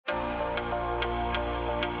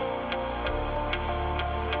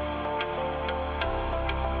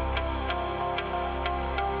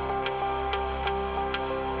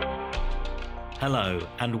Hello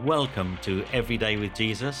and welcome to Everyday with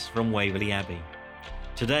Jesus from Waverley Abbey.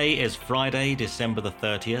 Today is Friday, December the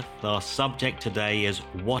 30th. Our subject today is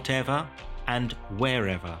whatever and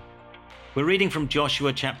wherever. We're reading from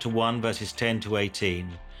Joshua chapter 1 verses 10 to 18,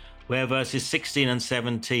 where verses 16 and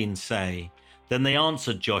 17 say, "Then they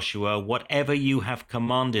answered Joshua, 'Whatever you have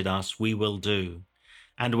commanded us, we will do,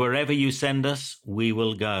 and wherever you send us, we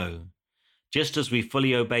will go. Just as we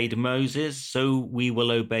fully obeyed Moses, so we will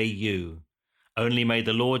obey you. Only may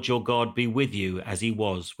the Lord your God be with you as he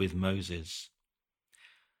was with Moses.'"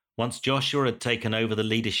 Once Joshua had taken over the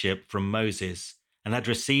leadership from Moses and had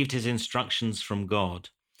received his instructions from God,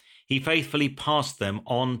 he faithfully passed them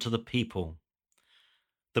on to the people.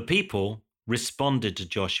 The people responded to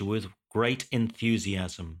Joshua with great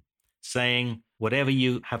enthusiasm, saying, "Whatever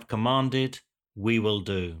you have commanded, we will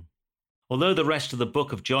do." Although the rest of the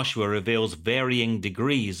book of Joshua reveals varying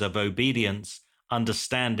degrees of obedience,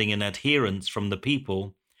 understanding and adherence from the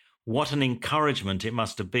people, what an encouragement it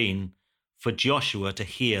must have been for Joshua to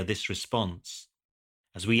hear this response.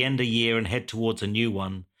 As we end a year and head towards a new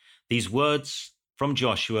one, these words from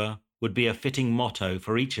Joshua would be a fitting motto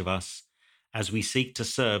for each of us as we seek to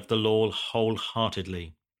serve the Lord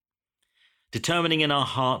wholeheartedly, determining in our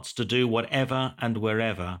hearts to do whatever and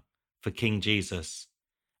wherever for King Jesus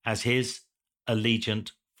as his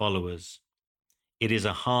allegiant followers. It is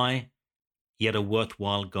a high yet a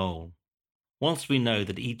worthwhile goal. Whilst we know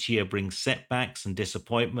that each year brings setbacks and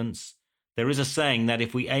disappointments, there is a saying that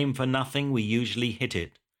if we aim for nothing, we usually hit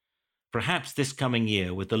it. Perhaps this coming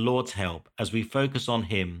year, with the Lord's help, as we focus on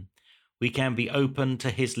him, we can be open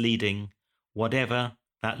to his leading, whatever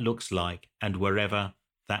that looks like and wherever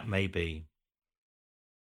that may be.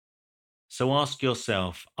 So ask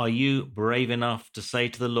yourself, are you brave enough to say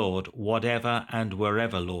to the Lord, "Whatever and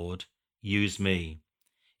wherever, Lord, use me"?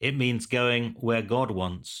 It means going where God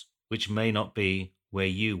wants, which may not be where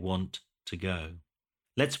you want to go.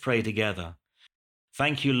 Let's pray together.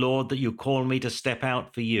 Thank you, Lord, that you call me to step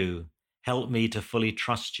out for you. Help me to fully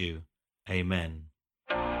trust you. Amen.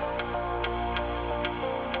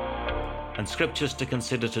 And scriptures to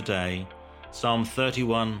consider today: Psalm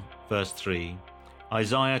 31, verse 3,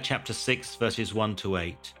 Isaiah chapter 6, verses 1 to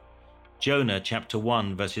 8, Jonah chapter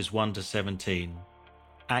 1, verses 1 to 17,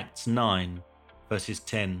 Acts 9, verses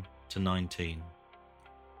 10 to 19.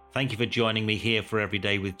 Thank you for joining me here for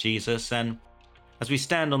Everyday with Jesus, and as we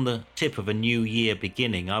stand on the tip of a new year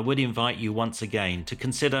beginning, I would invite you once again to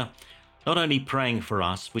consider not only praying for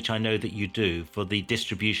us, which I know that you do, for the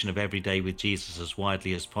distribution of Everyday with Jesus as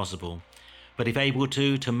widely as possible, but if able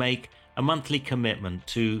to make a monthly commitment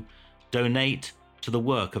to donate to the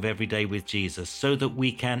work of Everyday with Jesus so that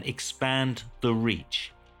we can expand the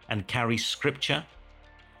reach and carry scripture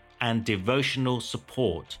and devotional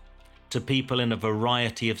support to people in a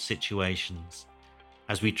variety of situations,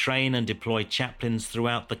 as we train and deploy chaplains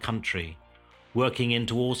throughout the country, working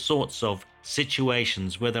into all sorts of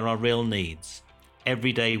situations where there are real needs.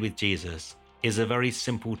 Everyday with Jesus is a very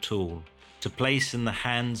simple tool to place in the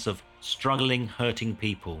hands of struggling, hurting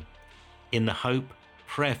people, in the hope,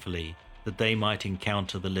 prayerfully, that they might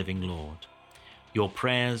encounter the living Lord. Your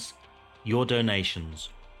prayers, your donations,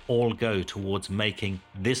 all go towards making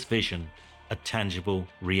this vision a tangible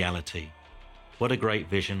reality. What a great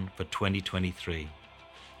vision for 2023.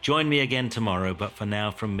 Join me again tomorrow, but for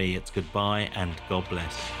now from me, it's goodbye and God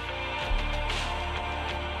bless.